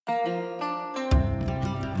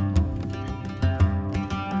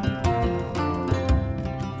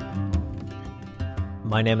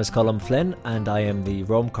My name is Colm Flynn and I am the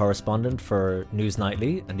Rome correspondent for News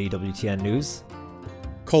Nightly and EWTN News.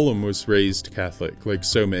 Colm was raised Catholic, like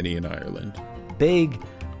so many in Ireland. Big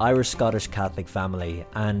Irish-Scottish Catholic family,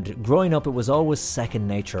 and growing up it was always second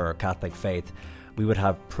nature, our Catholic faith. We would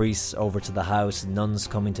have priests over to the house, nuns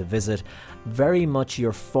coming to visit. Very much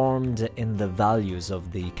you're formed in the values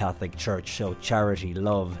of the Catholic Church, so charity,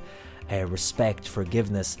 love, respect,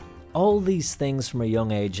 forgiveness. All these things from a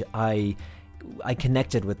young age I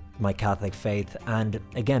connected with my Catholic faith, and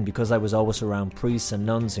again, because I was always around priests and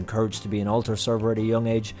nuns, encouraged to be an altar server at a young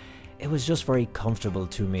age, it was just very comfortable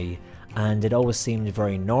to me, and it always seemed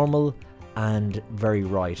very normal and very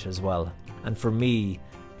right as well. And for me,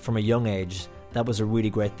 from a young age, that was a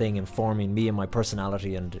really great thing in forming me and my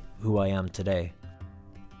personality and who I am today.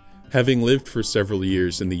 Having lived for several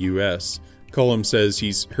years in the US, Colm says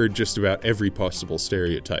he's heard just about every possible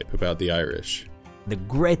stereotype about the Irish. The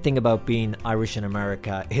great thing about being Irish in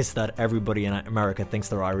America is that everybody in America thinks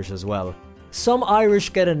they're Irish as well. Some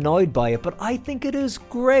Irish get annoyed by it, but I think it is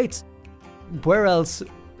great. Where else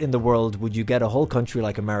in the world would you get a whole country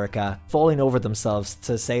like America falling over themselves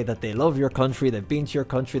to say that they love your country, they've been to your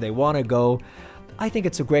country, they want to go? I think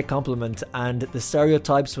it's a great compliment, and the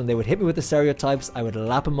stereotypes, when they would hit me with the stereotypes, I would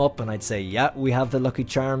lap them up and I'd say, yeah, we have the Lucky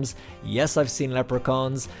Charms, yes, I've seen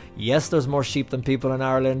leprechauns, yes, there's more sheep than people in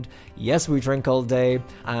Ireland, yes, we drink all day,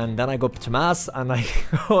 and then I go up to Mass and I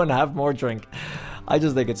go and have more drink. I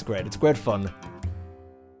just think it's great fun.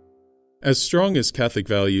 As strong as Catholic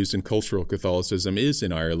values and cultural Catholicism is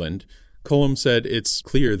in Ireland, Colm said it's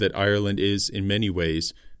clear that Ireland is, in many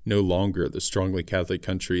ways, no longer the strongly Catholic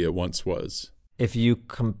country it once was. If you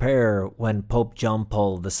compare when Pope John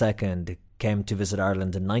Paul II came to visit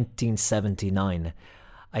Ireland in 1979,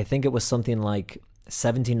 I think it was something like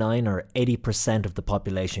 79 or 80% of the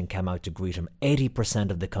population came out to greet him. 80%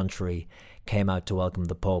 of the country came out to welcome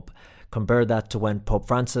the Pope. Compare that to when Pope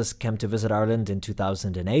Francis came to visit Ireland in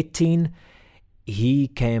 2018. He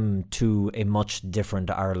came to a much different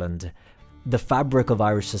Ireland. The fabric of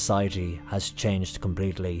Irish society has changed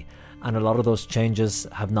completely, and a lot of those changes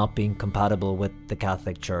have not been compatible with the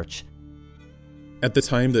Catholic Church. At the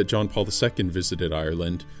time that John Paul II visited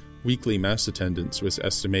Ireland, weekly Mass attendance was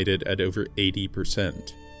estimated at over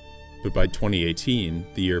 80%. But by 2018,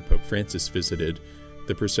 the year Pope Francis visited,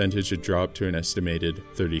 the percentage had dropped to an estimated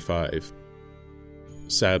 35%.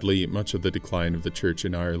 Sadly, much of the decline of the Church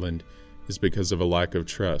in Ireland is because of a lack of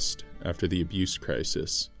trust after the abuse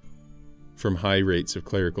crisis. From high rates of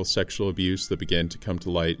clerical sexual abuse that began to come to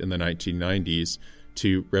light in the 1990s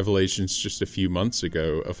to revelations just a few months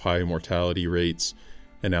ago of high mortality rates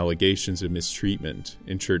and allegations of mistreatment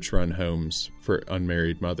in church-run homes for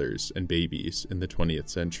unmarried mothers and babies in the 20th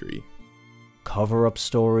century. Cover-up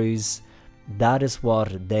stories, that is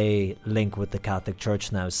what they link with the Catholic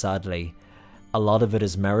Church now, sadly. A lot of it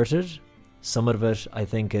is merited. Some of it, I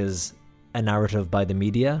think, is a narrative by the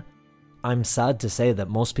media. I'm sad to say that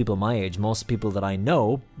most people my age, most people that I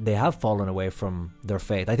know, they have fallen away from their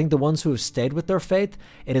faith. I think the ones who have stayed with their faith,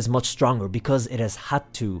 it is much stronger because it has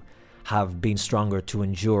had to have been stronger to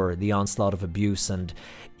endure the onslaught of abuse, and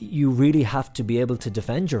you really have to be able to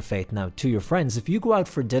defend your faith now to your friends. If you go out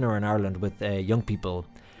for dinner in Ireland with young people,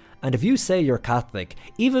 and if you say you're Catholic,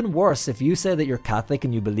 even worse, if you say that you're Catholic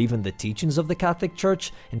and you believe in the teachings of the Catholic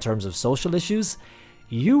Church in terms of social issues,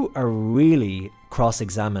 you are really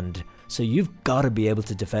cross-examined. So you've got to be able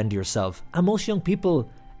to defend yourself. And most young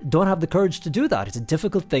people don't have the courage to do that. It's a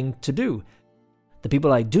difficult thing to do. The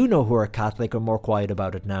people I do know who are Catholic are more quiet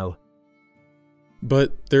about it now.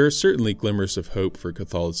 But there are certainly glimmers of hope for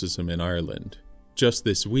Catholicism in Ireland. Just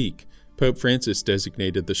this week, Pope Francis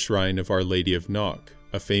designated the Shrine of Our Lady of Knock,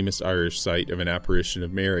 a famous Irish site of an apparition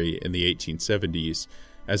of Mary in the 1870s,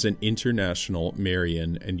 as an international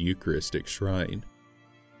Marian and Eucharistic shrine.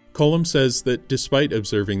 Colm says that despite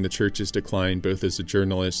observing the Church's decline both as a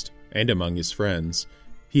journalist and among his friends,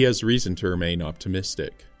 he has reason to remain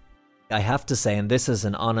optimistic. I have to say, and this is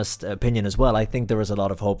an honest opinion as well, I think there is a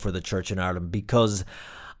lot of hope for the Church in Ireland because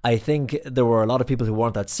I think there were a lot of people who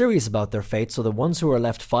weren't that serious about their faith, so the ones who are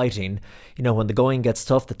left fighting, when the going gets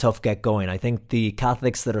tough, the tough get going. I think the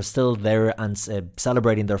Catholics that are still there and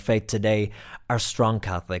celebrating their faith today are strong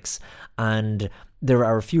Catholics, and there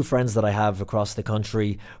are a few friends that I have across the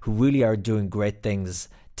country who really are doing great things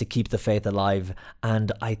to keep the faith alive.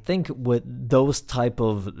 And I think with those type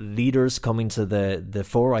of leaders coming to the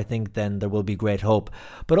fore, I think then there will be great hope.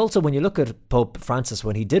 But also when you look at Pope Francis,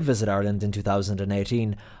 when he did visit Ireland in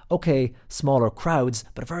 2018, okay, smaller crowds,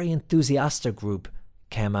 but a very enthusiastic group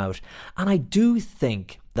came out. And I do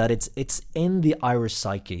think that it's in the Irish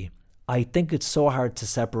psyche. I think it's so hard to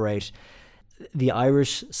separate the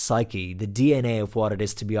Irish psyche, the DNA of what it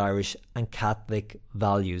is to be Irish, and Catholic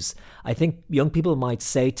values. I think young people might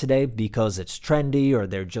say today, because it's trendy or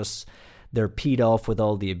they're peed off with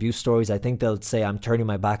all the abuse stories, I think they'll say, I'm turning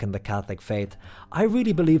my back on the Catholic faith. I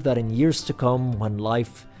really believe that in years to come, when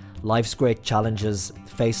life's great challenges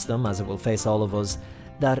face them, as it will face all of us,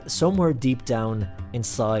 that somewhere deep down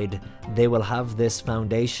inside, they will have this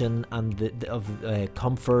foundation and of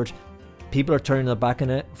comfort. People are turning their back on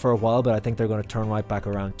it for a while, but I think they're going to turn right back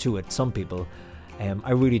around to it. Some people.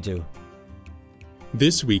 I really do.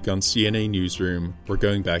 This week on CNA Newsroom, we're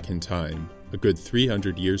going back in time, a good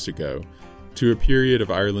 300 years ago, to a period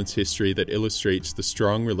of Ireland's history that illustrates the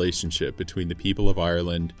strong relationship between the people of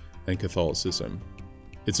Ireland and Catholicism.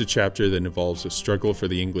 It's a chapter that involves a struggle for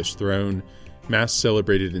the English throne, mass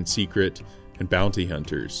celebrated in secret, and bounty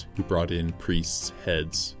hunters who brought in priests'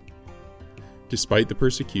 heads. Despite the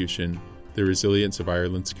persecution, the resilience of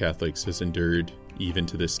Ireland's Catholics has endured even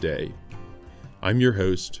to this day. I'm your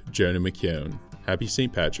host, Jonah McKeown. Happy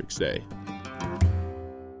St. Patrick's Day.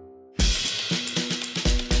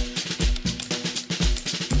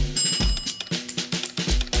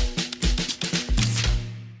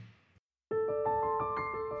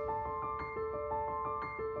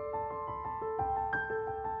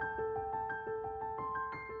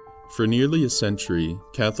 For nearly a century,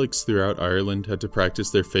 Catholics throughout Ireland had to practice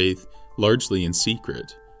their faith largely in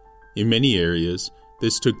secret. In many areas,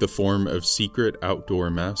 this took the form of secret outdoor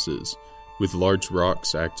masses, with large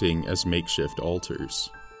rocks acting as makeshift altars.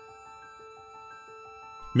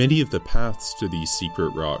 Many of the paths to these secret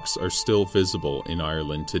rocks are still visible in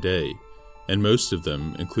Ireland today, and most of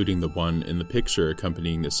them, including the one in the picture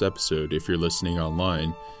accompanying this episode if you're listening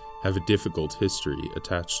online, have a difficult history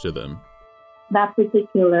attached to them. That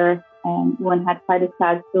particular one had quite a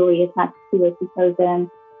sad story attached to it, because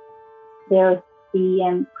there's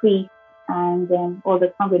the priests and all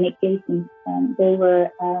the congregations, they were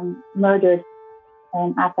murdered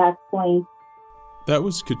at that point. That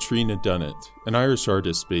was Katrina Dunnett, an Irish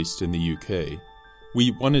artist based in the UK.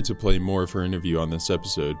 We wanted to play more of her interview on this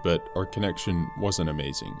episode, but our connection wasn't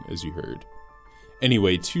amazing, as you heard.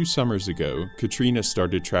 Anyway, 2 summers ago, Katrina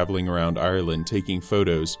started traveling around Ireland taking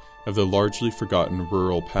photos of the largely forgotten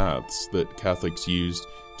rural paths that Catholics used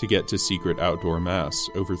to get to secret outdoor Mass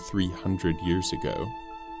over 300 years ago.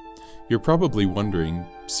 You're probably wondering,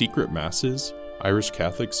 secret Masses? Irish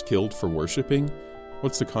Catholics killed for worshipping?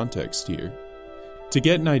 What's the context here? To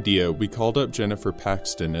get an idea, we called up Jennifer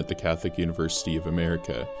Paxton at the Catholic University of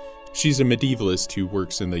America. She's a medievalist who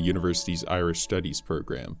works in the university's Irish Studies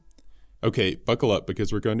program. Okay, buckle up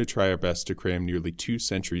because we're going to try our best to cram nearly 2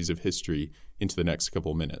 centuries of history into the next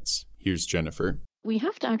couple minutes. Here's Jennifer. We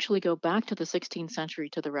have to actually go back to the 16th century,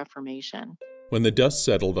 to the Reformation. When the dust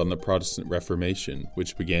settled on the Protestant Reformation,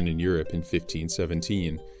 which began in Europe in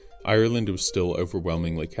 1517, Ireland was still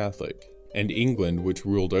overwhelmingly Catholic, and England, which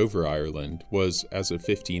ruled over Ireland, was, as of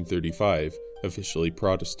 1535, officially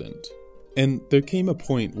Protestant. And there came a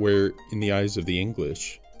point where, in the eyes of the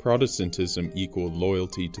English, Protestantism equaled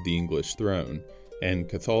loyalty to the English throne, and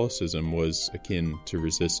Catholicism was akin to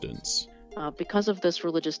resistance. Because of this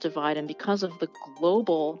religious divide and because of the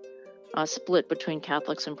global split between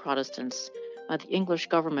Catholics and Protestants, the English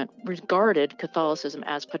government regarded Catholicism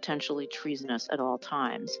as potentially treasonous at all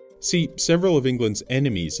times. See, several of England's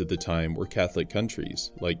enemies at the time were Catholic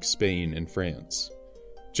countries, like Spain and France.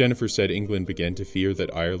 Jennifer said England began to fear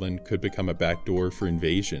that Ireland could become a backdoor for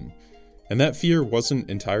invasion, and that fear wasn't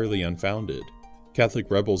entirely unfounded. Catholic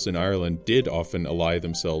rebels in Ireland did often ally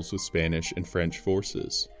themselves with Spanish and French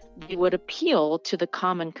forces. They would appeal to the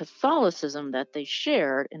common Catholicism that they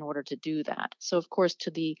shared in order to do that. So, of course,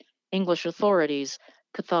 to the English authorities,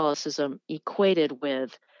 Catholicism equated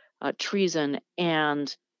with treason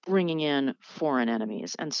and bringing in foreign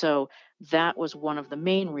enemies. And so that was one of the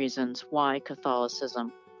main reasons why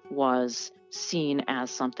Catholicism was seen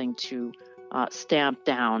as something to stamp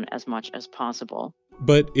down as much as possible.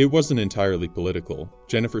 But it wasn't entirely political.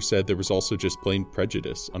 Jennifer said there was also just plain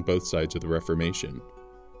prejudice on both sides of the Reformation.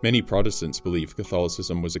 Many Protestants believed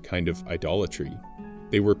Catholicism was a kind of idolatry.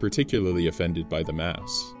 They were particularly offended by the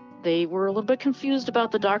Mass. They were a little bit confused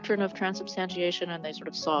about the doctrine of transubstantiation, and they sort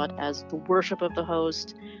of saw it as the worship of the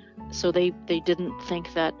host. So they didn't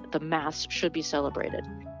think that the Mass should be celebrated.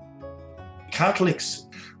 Catholics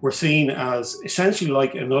were seen as essentially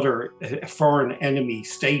like another foreign enemy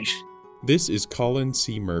state. This is Colin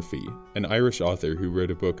C. Murphy, an Irish author who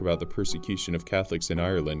wrote a book about the persecution of Catholics in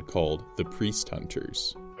Ireland called The Priest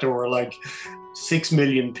Hunters. There were like 6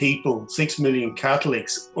 million people, 6 million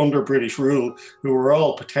Catholics under British rule who were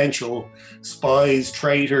all potential spies,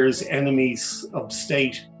 traitors, enemies of the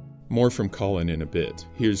state. More from Colin in a bit.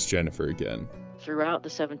 Here's Jennifer again. Throughout the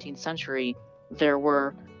 17th century, there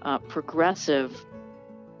were progressive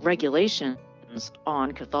regulations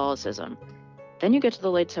on Catholicism. Then you get to the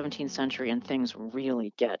late 17th century and things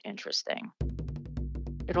really get interesting.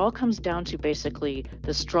 It all comes down to basically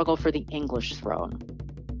the struggle for the English throne.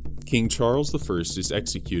 King Charles I is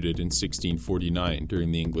executed in 1649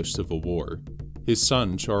 during the English Civil War. His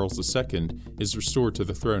son, Charles II, is restored to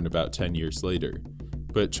the throne about 10 years later.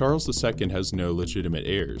 But Charles II has no legitimate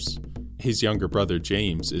heirs. His younger brother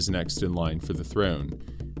James is next in line for the throne.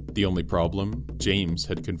 The only problem, James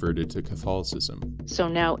had converted to Catholicism. So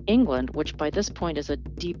now England, which by this point is a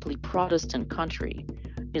deeply Protestant country,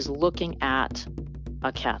 is looking at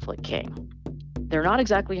a Catholic king. They're not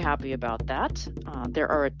exactly happy about that.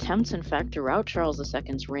 There are attempts, in fact, throughout Charles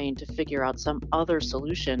II's reign to figure out some other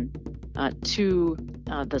solution to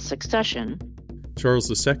the succession.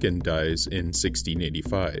 Charles II dies in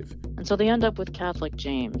 1685. And so they end up with Catholic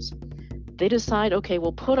James. They decide, okay,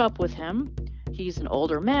 we'll put up with him. He's an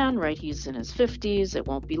older man, right? He's in his 50s. It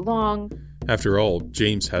won't be long. After all,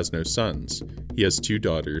 James has no sons. He has 2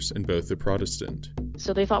 daughters, and both are Protestant.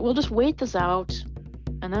 So they thought, we'll just wait this out,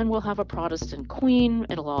 and then we'll have a Protestant queen.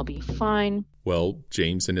 It'll all be fine. Well,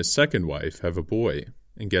 James and his second wife have a boy.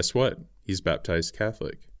 And guess what? He's baptized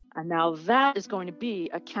Catholic. And now that is going to be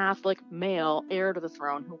a Catholic male heir to the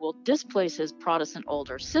throne who will displace his Protestant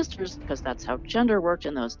older sisters, because that's how gender worked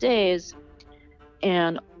in those days.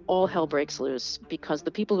 And all hell breaks loose, because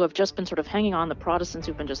the people who have just been sort of hanging on, the Protestants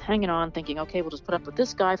who've been just hanging on, thinking, okay, we'll just put up with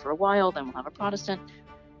this guy for a while, then we'll have a Protestant.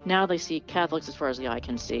 Now they see Catholics as far as the eye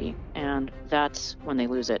can see, and that's when they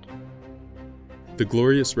lose it. The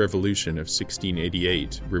Glorious Revolution of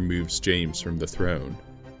 1688 removes James from the throne.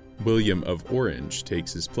 William of Orange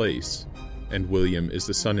takes his place, and William is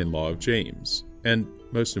the son-in-law of James, and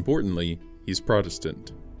most importantly, he's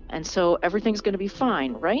Protestant. And so everything's going to be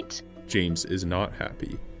fine, right? James is not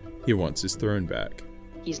happy. He wants his throne back.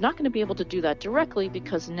 He's not going to be able to do that directly,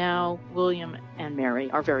 because now William and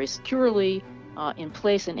Mary are very securely in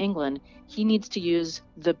place in England. He needs to use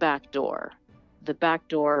the back door. The back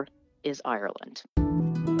door is Ireland.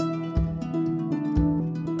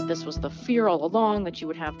 This was the fear all along, that you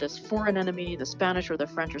would have this foreign enemy, the Spanish or the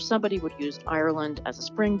French or somebody would use Ireland as a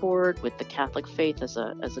springboard with the Catholic faith as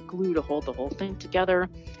a glue to hold the whole thing together.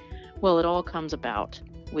 Well, it all comes about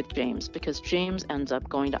with James, because James ends up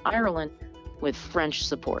going to Ireland with French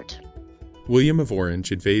support. William of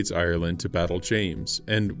Orange invades Ireland to battle James,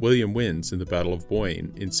 and William wins in the Battle of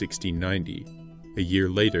Boyne in 1690. A year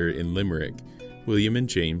later, in Limerick, William and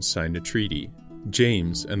James sign a treaty.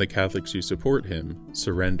 James and the Catholics who support him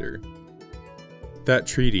surrender. That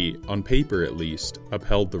treaty, on paper at least,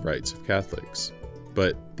 upheld the rights of Catholics,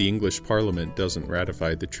 but the English Parliament doesn't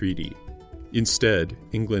ratify the treaty. Instead,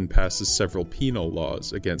 England passes several penal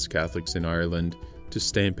laws against Catholics in Ireland to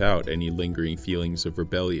stamp out any lingering feelings of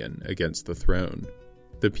rebellion against the throne.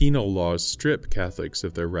 The penal laws strip Catholics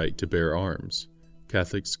of their right to bear arms.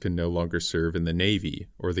 Catholics can no longer serve in the Navy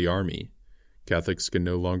or the Army. Catholics can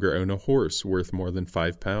no longer own a horse worth more than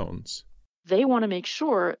 £5. They want to make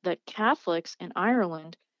sure that Catholics in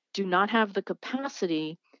Ireland do not have the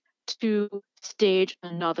capacity to stage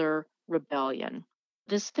another rebellion.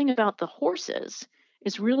 This thing about the horses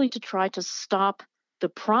is really to try to stop the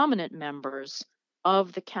prominent members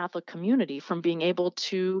of the Catholic community from being able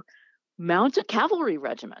to mount a cavalry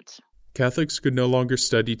regiment. Catholics could no longer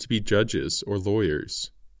study to be judges or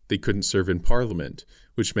lawyers. They couldn't serve in Parliament,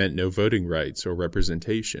 which meant no voting rights or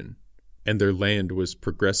representation. And their land was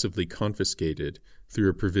progressively confiscated through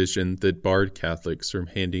a provision that barred Catholics from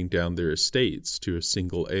handing down their estates to a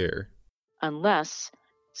single heir. Unless,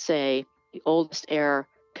 say, the oldest heir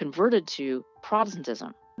converted to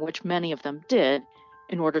Protestantism, which many of them did,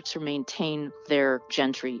 in order to maintain their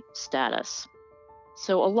gentry status.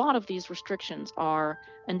 So a lot of these restrictions are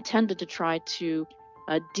intended to try to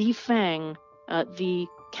defang the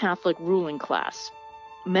Catholic ruling class.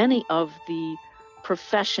 Many of the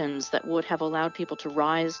professions that would have allowed people to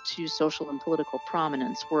rise to social and political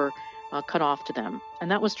prominence were cut off to them. And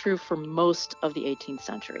that was true for most of the 18th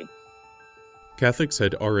century. Catholics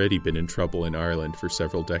had already been in trouble in Ireland for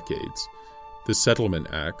several decades. The Settlement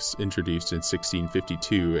Acts, introduced in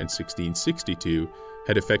 1652 and 1662,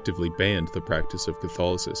 had effectively banned the practice of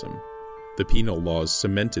Catholicism. The penal laws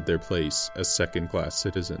cemented their place as second-class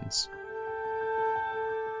citizens.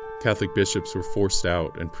 Catholic bishops were forced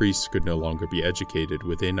out, and priests could no longer be educated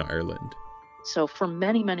within Ireland. So for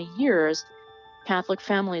many, many years, Catholic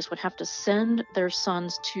families would have to send their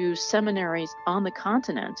sons to seminaries on the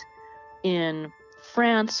continent in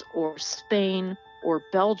France or Spain or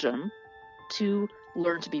Belgium to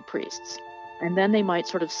learn to be priests. And then they might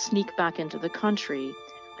sort of sneak back into the country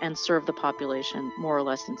and serve the population more or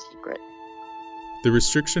less in secret. The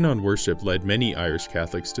restriction on worship led many Irish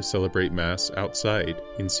Catholics to celebrate Mass outside,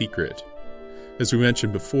 in secret. As we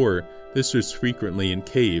mentioned before, this was frequently in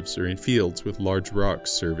caves or in fields with large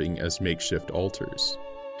rocks serving as makeshift altars.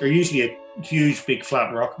 They're usually a huge, big,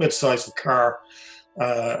 flat rock, about the size of a car,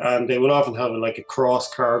 and they will often have a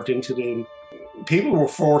cross carved into them. People were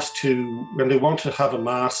forced to, when they wanted to have a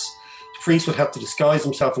Mass, the priest would have to disguise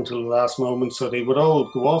himself until the last moment, so they would all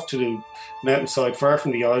go off to the mountainside, far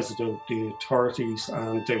from the eyes of the authorities,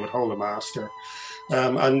 and they would hold a Mass there.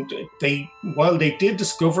 And while they did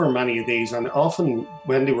discover many of these, and often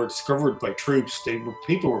when they were discovered by troops,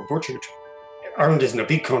 people were butchered. Ireland isn't a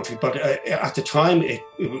big country, but at the time it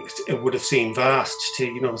would have seemed vast.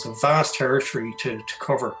 It's a vast territory to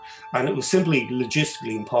cover, and it was simply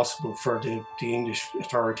logistically impossible for the English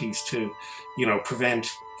authorities to, prevent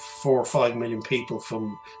 4 or 5 million people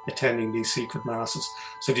from attending these secret masses.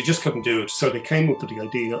 So they just couldn't do it. So they came up with the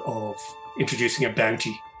idea of introducing a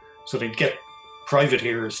bounty. So they'd get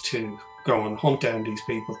privateers to go and hunt down these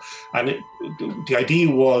people, and the idea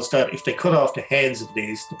was that if they cut off the heads of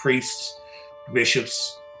the priests,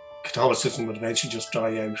 bishops, Catholicism would eventually just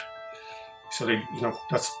die out. So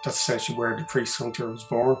that's essentially where the priest hunter was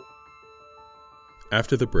born.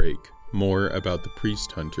 After the break, more about the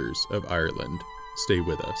priest hunters of Ireland. Stay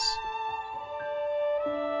with us.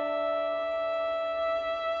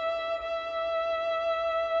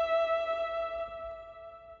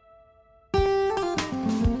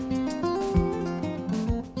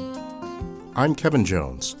 I'm Kevin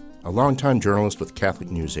Jones, a longtime journalist with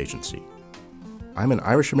Catholic News Agency. I'm an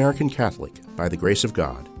Irish-American Catholic by the grace of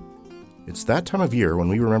God. It's that time of year when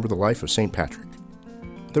we remember the life of St. Patrick.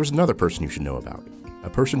 There's another person you should know about, a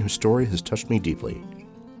person whose story has touched me deeply.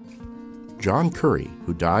 John Curry,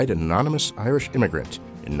 who died an anonymous Irish immigrant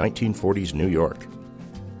in 1940s New York.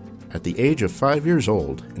 At the age of 5 years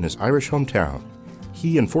old, in his Irish hometown,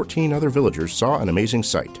 he and 14 other villagers saw an amazing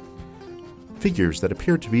sight. Figures that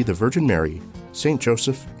appeared to be the Virgin Mary, St.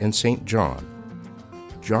 Joseph, and St. John.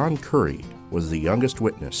 John Curry was the youngest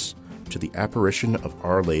witness to the apparition of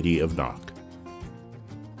Our Lady of Knock.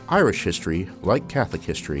 Irish history, like Catholic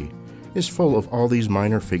history, is full of all these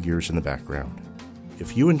minor figures in the background.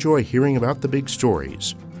 If you enjoy hearing about the big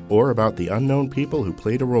stories, or about the unknown people who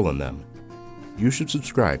played a role in them, you should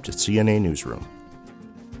subscribe to CNA Newsroom.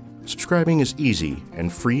 Subscribing is easy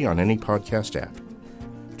and free on any podcast app.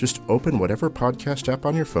 Just open whatever podcast app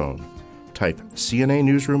on your phone, type CNA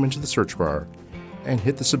Newsroom into the search bar, and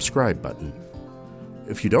hit the subscribe button.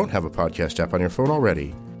 If you don't have a podcast app on your phone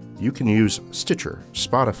already, you can use Stitcher,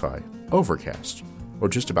 Spotify, Overcast, or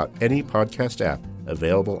just about any podcast app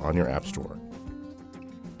available on your app store.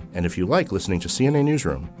 And if you like listening to CNA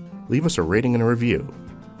Newsroom, leave us a rating and a review.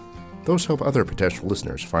 Those help other potential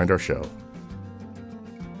listeners find our show.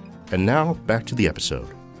 And now, back to the episode.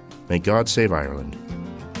 May God save Ireland.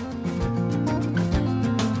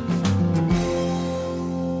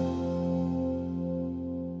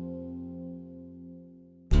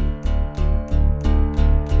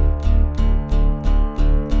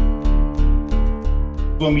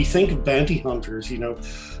 When we think of bounty hunters,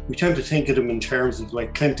 we tend to think of them in terms of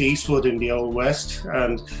like Clint Eastwood in the Old West,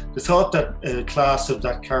 and the thought that a class of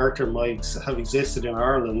that character might have existed in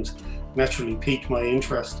Ireland naturally piqued my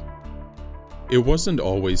interest. It wasn't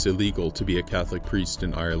always illegal to be a Catholic priest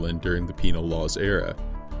in Ireland during the penal laws era.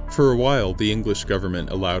 For a while, the English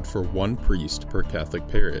government allowed for 1 priest per Catholic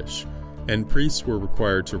parish, and priests were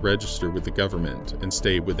required to register with the government and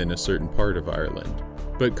stay within a certain part of Ireland.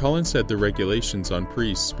 But Colin said the regulations on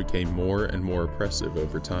priests became more and more oppressive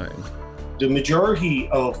over time. The majority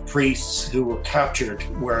of priests who were captured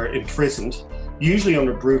were imprisoned, usually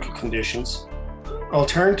under brutal conditions.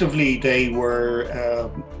 Alternatively, they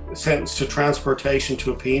were sentenced to transportation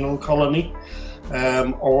to a penal colony,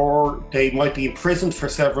 or they might be imprisoned for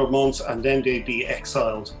several months and then they'd be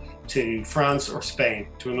exiled to France or Spain,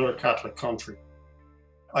 to another Catholic country.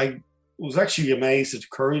 I was actually amazed at the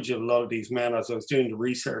courage of a lot of these men as I was doing the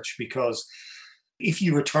research, because if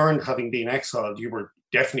you returned having been exiled, you were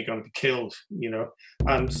definitely going to be killed,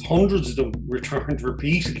 and hundreds of them returned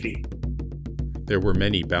repeatedly. There were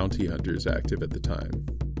many bounty hunters active at the time.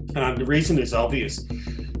 And the reason is obvious.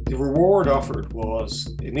 The reward offered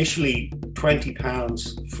was initially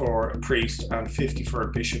 £20 for a priest and £50 for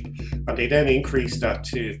a bishop, and they then increased that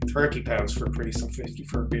to £30 for a priest and £50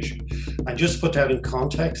 for a bishop. And just to put that in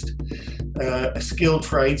context, a skilled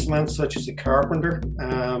tradesman such as a carpenter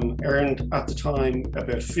earned at the time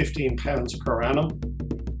about £15 per annum.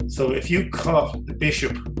 So if you caught the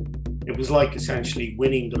bishop, It was like essentially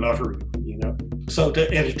winning the lottery, you know. So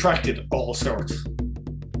it attracted all sorts.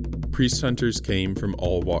 Priest hunters came from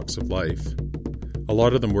all walks of life. A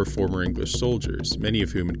lot of them were former English soldiers, many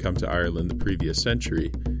of whom had come to Ireland the previous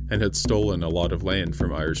century and had stolen a lot of land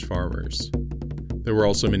from Irish farmers. There were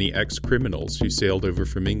also many ex-criminals who sailed over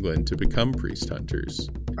from England to become priest hunters.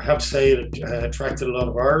 I have to say it attracted a lot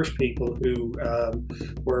of Irish people who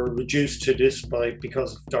were reduced to this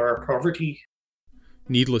because of dire poverty.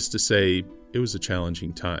 Needless to say, it was a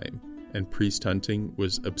challenging time, and priest hunting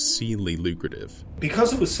was obscenely lucrative.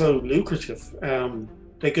 Because it was so lucrative,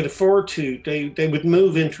 they could afford to, they would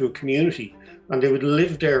move into a community and they would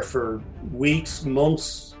live there for weeks,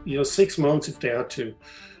 months, 6 months if they had to.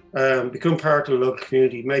 Become part of the local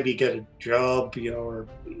community, maybe get a job, or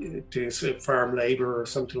do farm labor or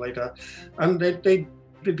something like that. And they'd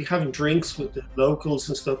be having drinks with the locals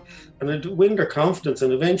and stuff, and it'd win their confidence.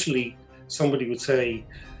 And eventually somebody would say,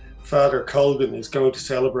 Father Colgan is going to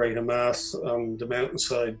celebrate a mass on the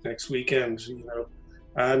mountainside next weekend,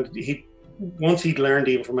 and once he'd learned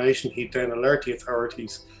the information, he'd then alert the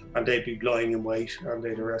authorities, and they'd be lying in wait and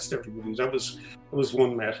they'd arrest everybody. That was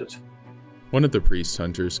one method. One of the priest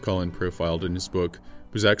hunters Colin profiled in his book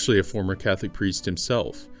was actually a former Catholic priest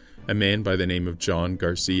himself, a man by the name of John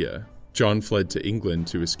Garcia. John fled to England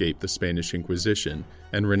to escape the Spanish Inquisition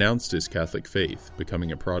and renounced his Catholic faith,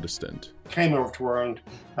 becoming a Protestant. Came over to Ireland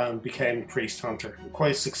and became a priest hunter,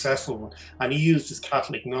 quite a successful one. And he used his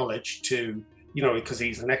Catholic knowledge to, because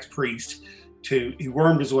he's an ex-priest, he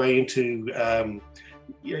wormed his way into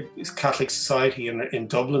his Catholic society in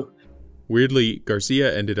Dublin. Weirdly,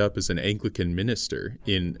 Garcia ended up as an Anglican minister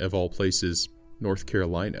in, of all places, North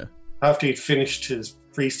Carolina. After he'd finished his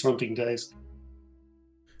priest hunting days.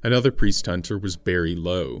 Another priest hunter was Barry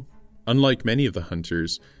Lowe. Unlike many of the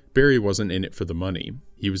hunters, Barry wasn't in it for the money.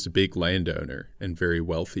 He was a big landowner and very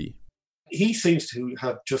wealthy. He seems to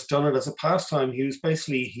have just done it as a pastime. He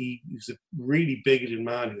was a really bigoted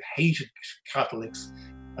man who hated Catholics.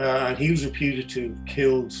 And he was reputed to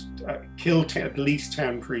have killed at least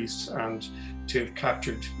 10 priests and to have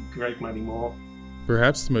captured a great many more.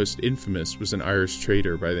 Perhaps the most infamous was an Irish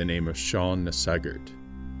trader by the name of Sean na Sagart.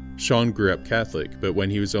 Sean grew up Catholic, but when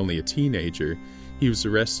he was only a teenager, he was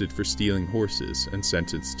arrested for stealing horses and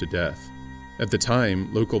sentenced to death. At the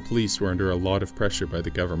time, local police were under a lot of pressure by the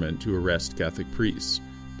government to arrest Catholic priests,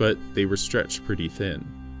 but they were stretched pretty thin.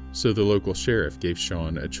 So the local sheriff gave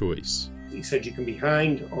Sean a choice. He said, you can be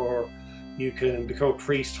hanged or you can become a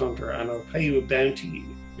priest hunter and I'll pay you a bounty.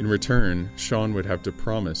 In return, Sean would have to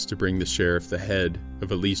promise to bring the sheriff the head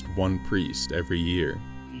of at least one priest every year.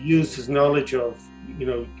 He used his knowledge of,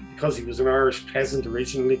 because he was an Irish peasant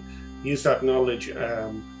originally, he used that knowledge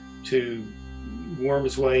to worm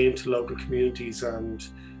his way into local communities and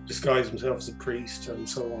disguise himself as a priest and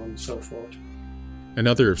so on and so forth.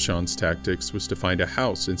 Another of Sean's tactics was to find a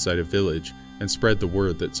house inside a village and spread the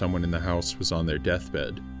word that someone in the house was on their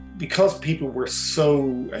deathbed. Because people were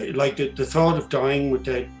so, the thought of dying with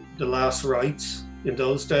the last rites in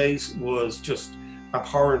those days was just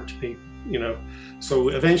abhorrent to people, So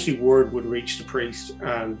eventually word would reach the priest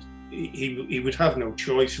and he would have no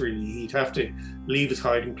choice really. He'd have to leave his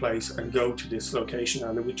hiding place and go to this location,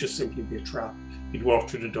 and it would just simply be a trap. He'd walk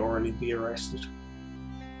through the door and he'd be arrested.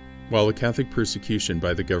 While the Catholic persecution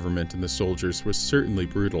by the government and the soldiers was certainly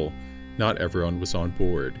brutal, not everyone was on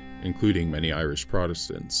board, including many Irish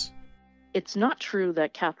Protestants. It's not true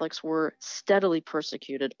that Catholics were steadily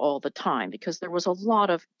persecuted all the time, because there was a lot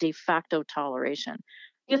of de facto toleration.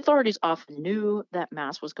 The authorities often knew that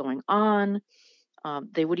Mass was going on.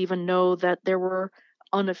 They would even know that there were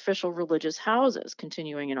unofficial religious houses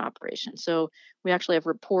continuing in operation. So we actually have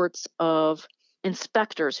reports of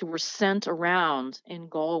inspectors who were sent around in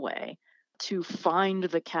Galway to find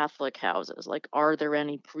the Catholic houses, like, are there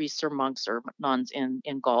any priests or monks or nuns in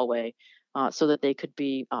Galway, so that they could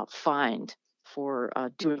be fined for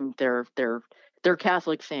doing their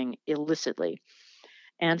Catholic thing illicitly.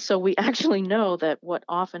 And so we actually know that what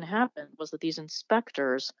often happened was that these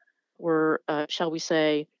inspectors were, shall we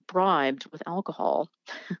say, bribed with alcohol,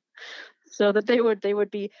 so that they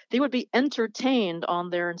would be entertained on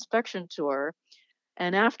their inspection tour,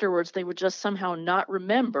 and afterwards they would just somehow not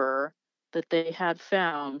remember that they had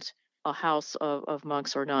found a house of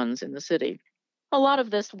monks or nuns in the city. A lot of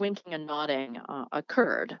this winking and nodding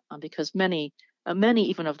occurred because many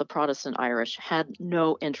even of the Protestant Irish had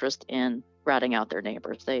no interest in ratting out their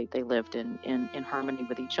neighbors. They lived in harmony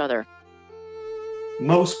with each other.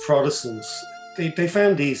 Most Protestants, they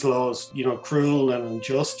found these laws, cruel and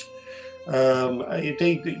unjust. They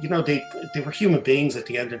were human beings at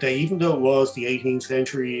the end of the day, even though it was the 18th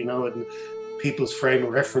century, and people's frame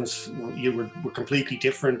of reference were completely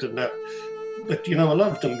different, and that. But a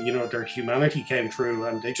lot of them, their humanity came through,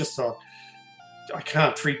 and they just thought, I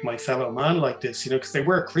can't treat my fellow man like this, because they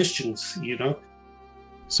were Christians,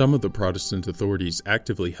 Some of the Protestant authorities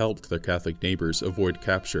actively helped their Catholic neighbours avoid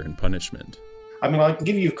capture and punishment. I can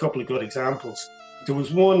give you a couple of good examples. There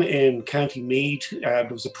was one in County Meath. There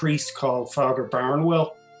was a priest called Father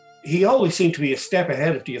Barnwell. He always seemed to be a step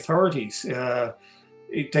ahead of the authorities.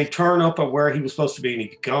 They turn up at where he was supposed to be and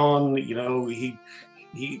he'd be gone.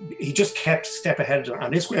 He just kept a step ahead,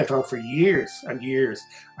 and this went on for years and years.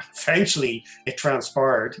 Eventually, it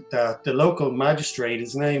transpired that the local magistrate,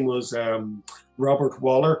 his name was Robert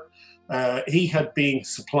Waller, he had been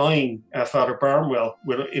supplying Father Barnwell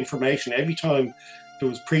with information. Every time there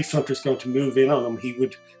was priest hunters going to move in on him, he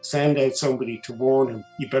would send out somebody to warn him,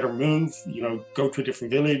 you better move, go to a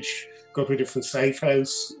different village, go to a different safe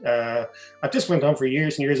house. And this went on for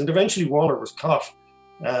years and years, and eventually Waller was caught.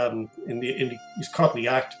 He was caught in the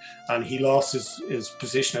act, and he lost his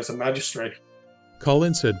position as a magistrate.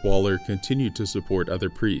 Collins said Waller continued to support other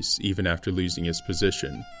priests even after losing his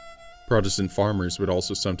position. Protestant farmers would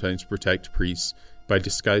also sometimes protect priests by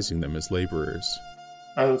disguising them as labourers.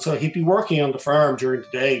 And so he'd be working on the farm during the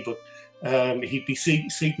day, but he'd be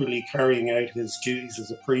secretly carrying out his duties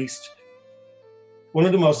as a priest. One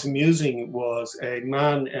of the most amusing was a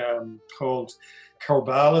man called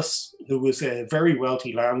Corbalis, who was a very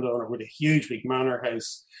wealthy landowner with a huge big manor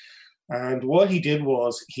house. And what he did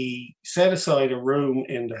was he set aside a room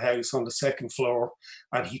in the house on the second floor,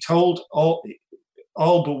 and he told all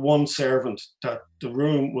but one servant that the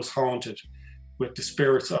room was haunted with the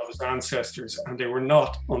spirits of his ancestors, and they were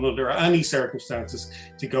not under any circumstances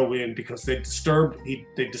to go in because they disturbed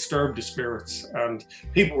the spirits, and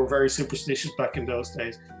people were very superstitious back in those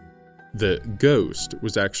days. The ghost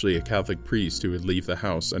was actually a Catholic priest who would leave the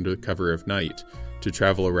house under the cover of night to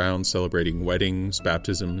travel around celebrating weddings,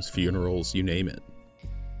 baptisms, funerals, you name it.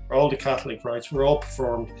 All the Catholic rites were all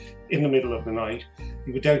performed in the middle of the night.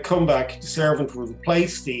 He would then come back, the servant would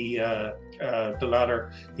replace the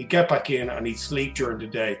ladder, he'd get back in and he'd sleep during the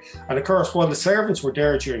day. And of course, while the servants were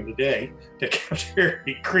there during the day, they kept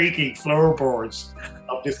hearing creaking floorboards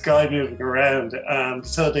of this guy moving around, and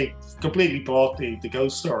so they completely bought the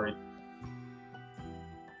ghost story.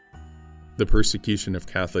 The persecution of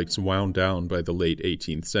Catholics wound down by the late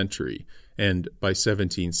 18th century, and by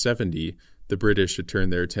 1770, the British had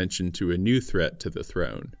turned their attention to a new threat to the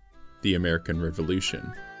throne, the American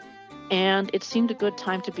Revolution. And it seemed a good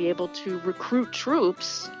time to be able to recruit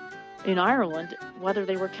troops in Ireland, whether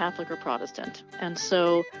they were Catholic or Protestant. And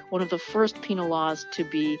so one of the first penal laws to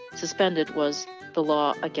be suspended was the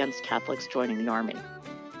law against Catholics joining the army.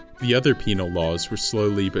 The other penal laws were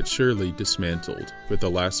slowly but surely dismantled, with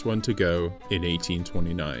the last one to go in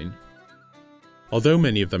 1829. Although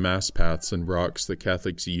many of the mass paths and rocks that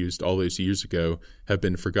Catholics used all those years ago have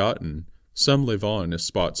been forgotten, some live on as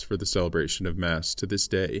spots for the celebration of Mass to this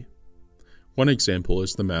day. One example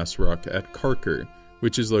is the Mass Rock at Carker,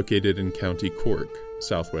 which is located in County Cork,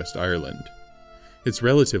 southwest Ireland. It's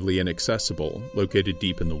relatively inaccessible, located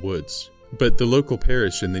deep in the woods, but the local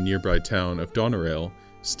parish in the nearby town of Doneraile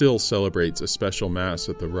still celebrates a special Mass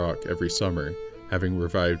at the rock every summer, having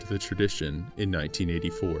revived the tradition in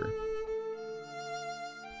 1984.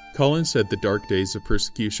 Collins said the dark days of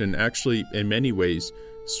persecution actually, in many ways,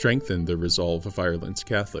 strengthened the resolve of Ireland's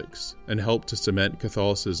Catholics and helped to cement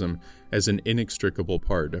Catholicism as an inextricable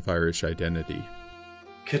part of Irish identity.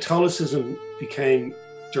 Catholicism became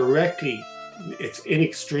it's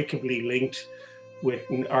inextricably linked with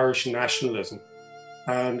Irish nationalism,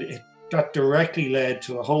 and that directly led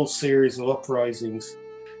to a whole series of uprisings.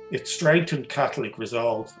 It strengthened Catholic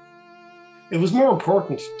resolve. It was more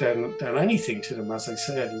important than anything to them, as I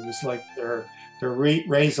said. It was like their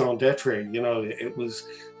raison d'etre, it was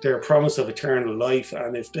their promise of eternal life.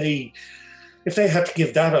 And if they had to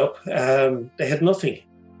give that up, they had nothing.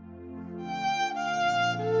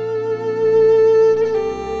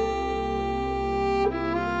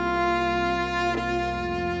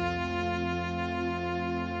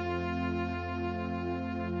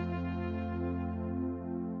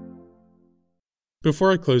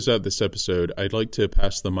 Before I close out this episode, I'd like to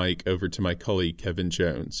pass the mic over to my colleague Kevin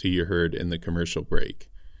Jones, who you heard in the commercial break.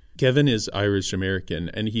 Kevin is Irish-American,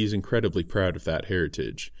 and he's incredibly proud of that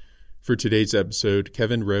heritage. For today's episode,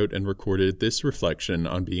 Kevin wrote and recorded this reflection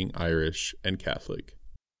on being Irish and Catholic.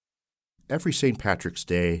 Every St. Patrick's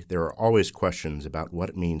Day, there are always questions about what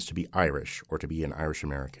it means to be Irish or to be an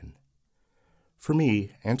Irish-American. For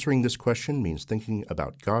me, answering this question means thinking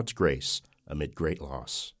about God's grace amid great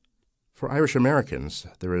loss. For Irish Americans,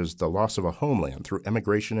 there is the loss of a homeland through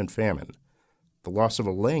emigration and famine, the loss of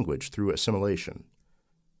a language through assimilation.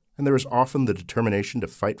 And there is often the determination to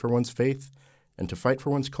fight for one's faith and to fight for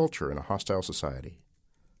one's culture in a hostile society.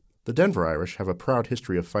 The Denver Irish have a proud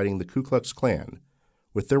history of fighting the Ku Klux Klan,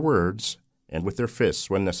 with their words and with their fists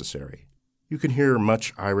when necessary. You can hear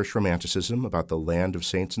much Irish romanticism about the land of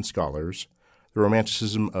saints and scholars, the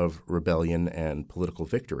romanticism of rebellion and political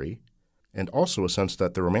victory, and also a sense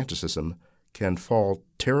that the romanticism can fall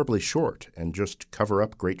terribly short and just cover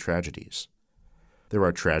up great tragedies. There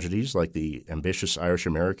are tragedies like the ambitious Irish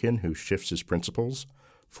American who shifts his principles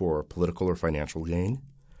for political or financial gain.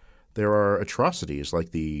 There are atrocities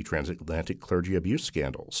like the transatlantic clergy abuse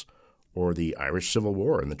scandals or the Irish Civil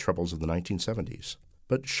War and the troubles of the 1970s.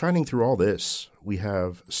 But shining through all this, we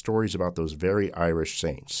have stories about those very Irish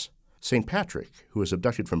saints. St. Patrick, who was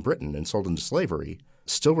abducted from Britain and sold into slavery,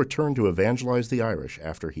 still returned to evangelize the Irish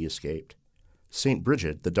after he escaped. St.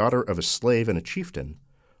 Bridget, the daughter of a slave and a chieftain,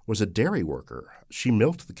 was a dairy worker. She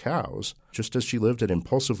milked the cows, just as she lived an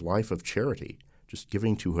impulsive life of charity, just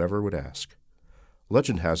giving to whoever would ask.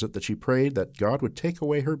 Legend has it that she prayed that God would take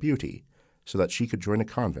away her beauty so that she could join a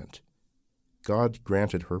convent. God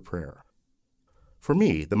granted her prayer. For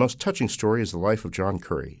me, the most touching story is the life of John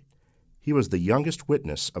Curry. He was the youngest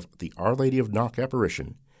witness of the Our Lady of Knock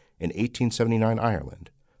apparition in 1879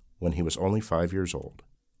 Ireland, when he was only 5 years old.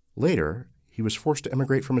 Later, he was forced to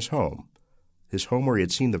emigrate from his home where he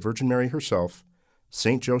had seen the Virgin Mary herself,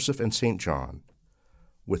 St. Joseph, and St. John.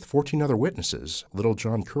 With 14 other witnesses, little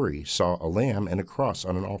John Curry saw a lamb and a cross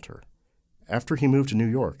on an altar. After he moved to New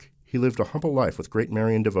York, he lived a humble life with great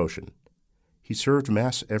Marian devotion. He served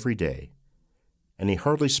Mass every day, and he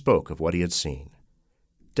hardly spoke of what he had seen.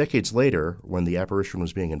 Decades later, when the apparition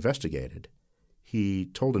was being investigated, he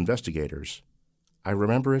told investigators, "I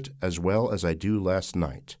remember it as well as I do last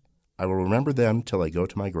night. I will remember them till I go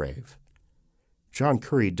to my grave." John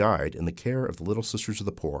Curry died in the care of the Little Sisters of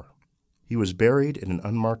the Poor. He was buried in an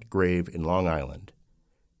unmarked grave in Long Island.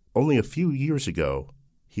 Only a few years ago,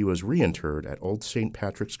 he was reinterred at Old St.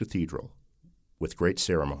 Patrick's Cathedral with great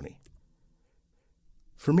ceremony.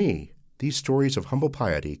 For me, these stories of humble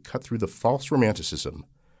piety cut through the false romanticism,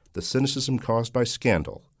 the cynicism caused by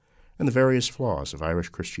scandal, and the various flaws of Irish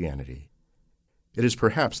Christianity. It is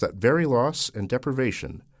perhaps that very loss and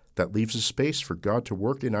deprivation that leaves a space for God to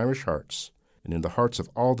work in Irish hearts and in the hearts of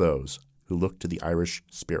all those who look to the Irish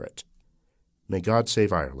spirit. May God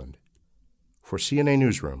save Ireland. For CNA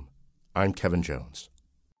Newsroom, I'm Kevin Jones.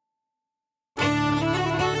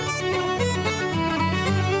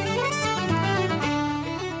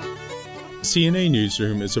 CNA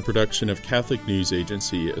Newsroom is a production of Catholic News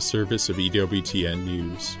Agency, a service of EWTN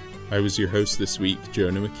News. I was your host this week,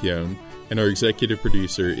 Jonah McKeown, and our executive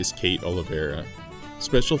producer is Kate Oliveira.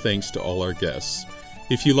 Special thanks to all our guests.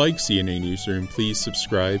 If you like CNA Newsroom, please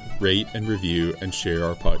subscribe, rate, and review, and share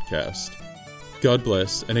our podcast. God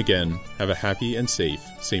bless, and again, have a happy and safe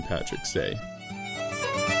St. Patrick's Day.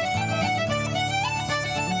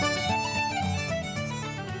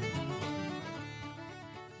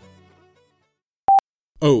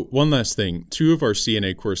 Oh, one last thing. Two of our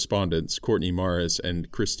CNA correspondents, Courtney Morris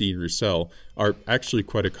and Christine Roussel, are actually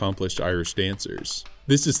quite accomplished Irish dancers.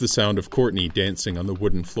 This is the sound of Courtney dancing on the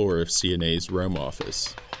wooden floor of CNA's Rome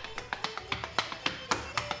office.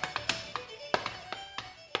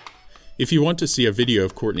 If you want to see a video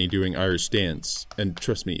of Courtney doing Irish dance, and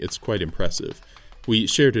trust me, it's quite impressive, we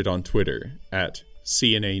shared it on Twitter, at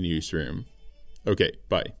CNA Newsroom. Okay,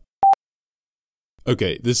 bye.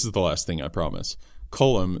 Okay, this is the last thing I promise.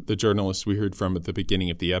 Colm, the journalist we heard from at the beginning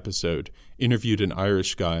of the episode, interviewed an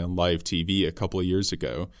Irish guy on live TV a couple of years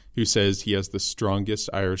ago who says he has the strongest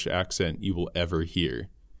Irish accent you will ever hear.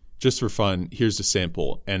 Just for fun, here's a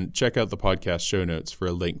sample, and check out the podcast show notes for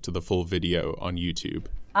a link to the full video on YouTube.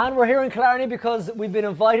 And we're here in Killarney because we've been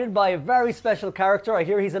invited by a very special character. I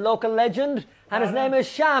hear he's a local legend, and his name is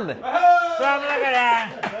Sham. Sham, look at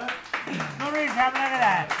that. Sham, look at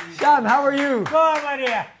that. Sham, how are you? Good, my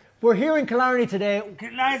dear. We're here in Killarney today.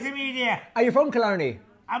 Nice to meet you. Are you from Killarney?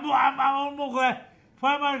 I'm on Muga.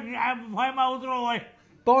 I'm out road.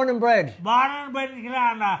 Born and bred? Born and bred in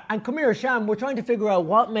Killarney. And come here, Sham, we're trying to figure out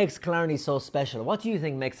what makes Killarney so special. What do you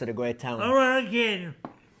think makes it a great town? All right, kid.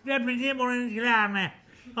 There's plenty more in Killarney.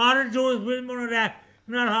 All the Jews build more of that.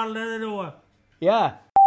 Not all the door. Yeah.